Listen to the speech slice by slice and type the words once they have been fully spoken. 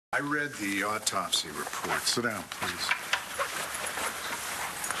I read the autopsy report. Sit down, please.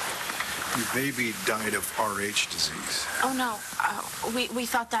 Your baby died of RH disease. Oh, no. We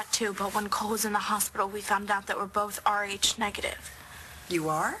thought that too, but when Cole was in the hospital, we found out that we're both RH negative. You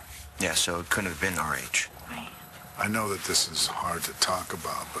are? Yeah, so it couldn't have been RH. Right. I know that this is hard to talk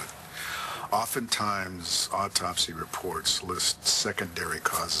about, but oftentimes autopsy reports list secondary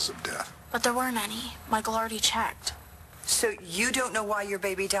causes of death. But there weren't any. Michael already checked. So you don't know why your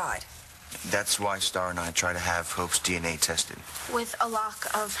baby died? That's why Starr and I try to have Hope's DNA tested. With a lock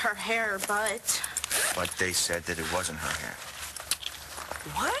of her hair, but... But they said that it wasn't her hair.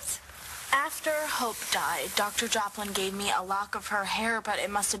 What? After Hope died, Dr. Joplin gave me a lock of her hair, but it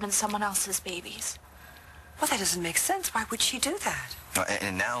must have been someone else's baby's. Well, that doesn't make sense. Why would she do that?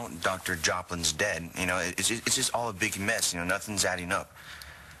 And now Dr. Joplin's dead. You know, it's just all a big mess. You know, nothing's adding up.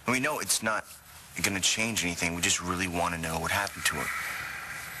 And we know it's not going to change anything. We just really want to know what happened to her.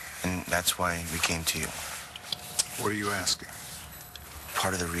 And that's why we came to you. What are you asking?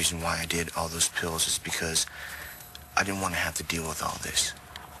 Part of the reason why I did all those pills is because I didn't want to have to deal with all this.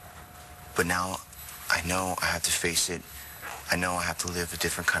 But now I know I have to face it. I know I have to live a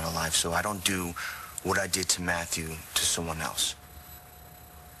different kind of life, so I don't do what I did to Matthew to someone else.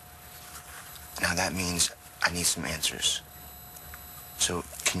 Now that means I need some answers. So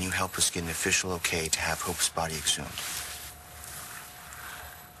can you help us get an official okay to have Hope's body exhumed?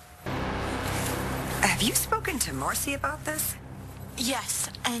 Have you spoken to Marcy about this? Yes,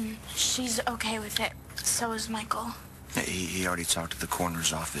 and she's okay with it. So is Michael. Yeah, he already talked to the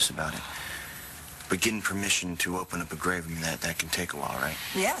coroner's office about it. But getting permission to open up a grave, I mean, that can take a while, right?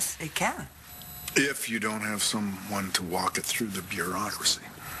 Yes, it can. If you don't have someone to walk it through the bureaucracy.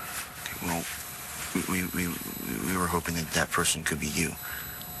 Okay, well, we were hoping that that person could be you.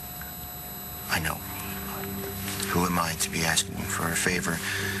 I know. Who am I to be asking you for a favor?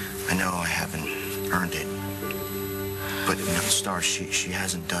 I know I haven't earned it. But, you know, Starr, she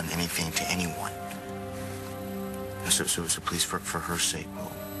hasn't done anything to anyone. So please, for her sake,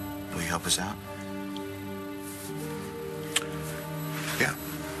 will you help us out? Yeah.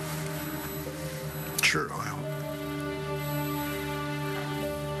 Sure, I'll help.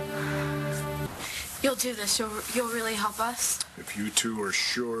 You'll do this. You'll really help us? If you two are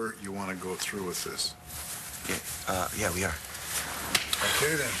sure you want to go through with this. Yeah, we are.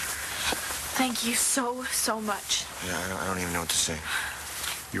 Okay, then. Thank you so much. Yeah, I don't even know what to say.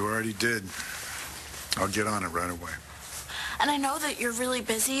 You already did. I'll get on it right away. And I know that you're really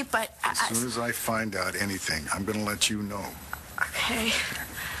busy, but... As soon as I find out anything, I'm going to let you know. Okay.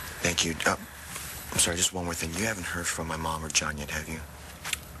 Thank you. I'm sorry, just one more thing. You haven't heard from my mom or John yet, have you?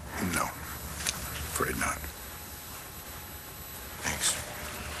 No. Afraid not. Thanks.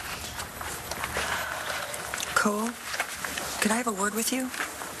 Cole, could I have a word with you?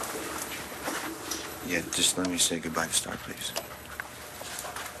 Yeah, just let me say goodbye to Starr, please.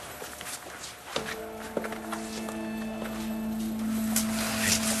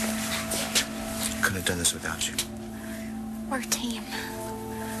 Hey, couldn't have done this without you. We're a team.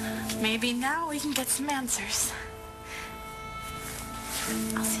 Maybe now we can get some answers.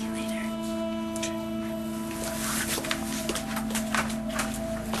 I'll see you later.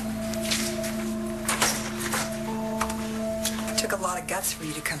 It took a lot of guts for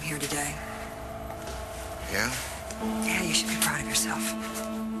you to come here today. Yeah? Yeah, you should be proud of yourself.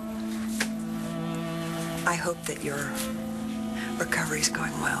 I hope that your recovery's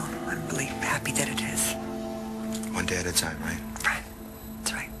going well. I'm really happy that it is. One day at a time, right? Right.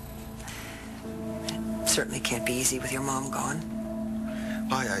 That's right. It certainly can't be easy with your mom gone.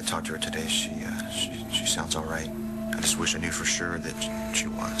 Well, I talked to her today. She sounds all right. I just wish I knew for sure that she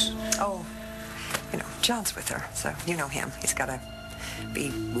was. Oh, you know, John's with her, so you know him. He's got to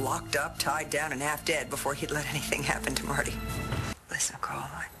be locked up, tied down, and half dead before he'd let anything happen to Marty. Listen, Cole,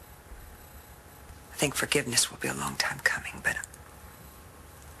 I think forgiveness will be a long time coming, but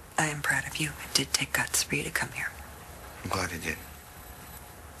I am proud of you. It did take guts for you to come here. I'm glad it did.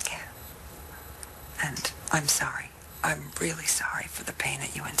 Yeah. And I'm sorry. I'm really sorry for the pain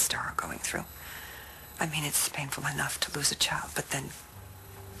that you and Starr are going through. I mean, it's painful enough to lose a child, but then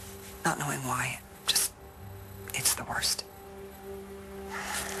not knowing why, it's the worst.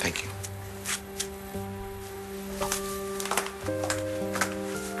 Thank you.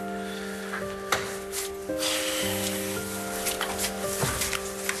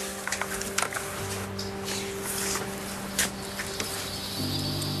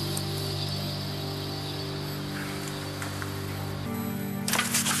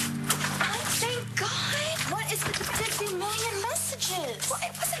 Thank God! What is with the 50 million messages? Well,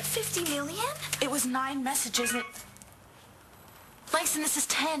 it wasn't 50 million. It was 9 messages. Like Lyson, this is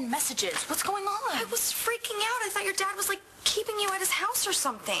 10 messages. What's going on? I was freaking out. I thought your dad was, like, keeping you at his house or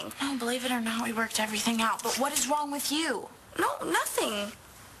something. No, believe it or not, we worked everything out. But what is wrong with you? No, nothing.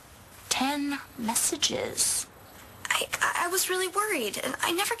 10 messages. I was really worried, and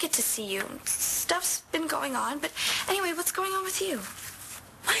I never get to see you. Stuff's been going on, but anyway, what's going on with you?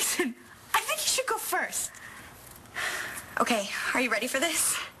 Lyson, I think you should go first. Okay, are you ready for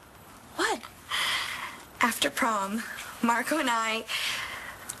this? What? After prom, Marco and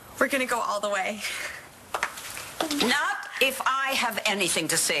we're gonna go all the way. Not if I have anything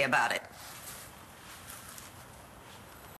to say about it.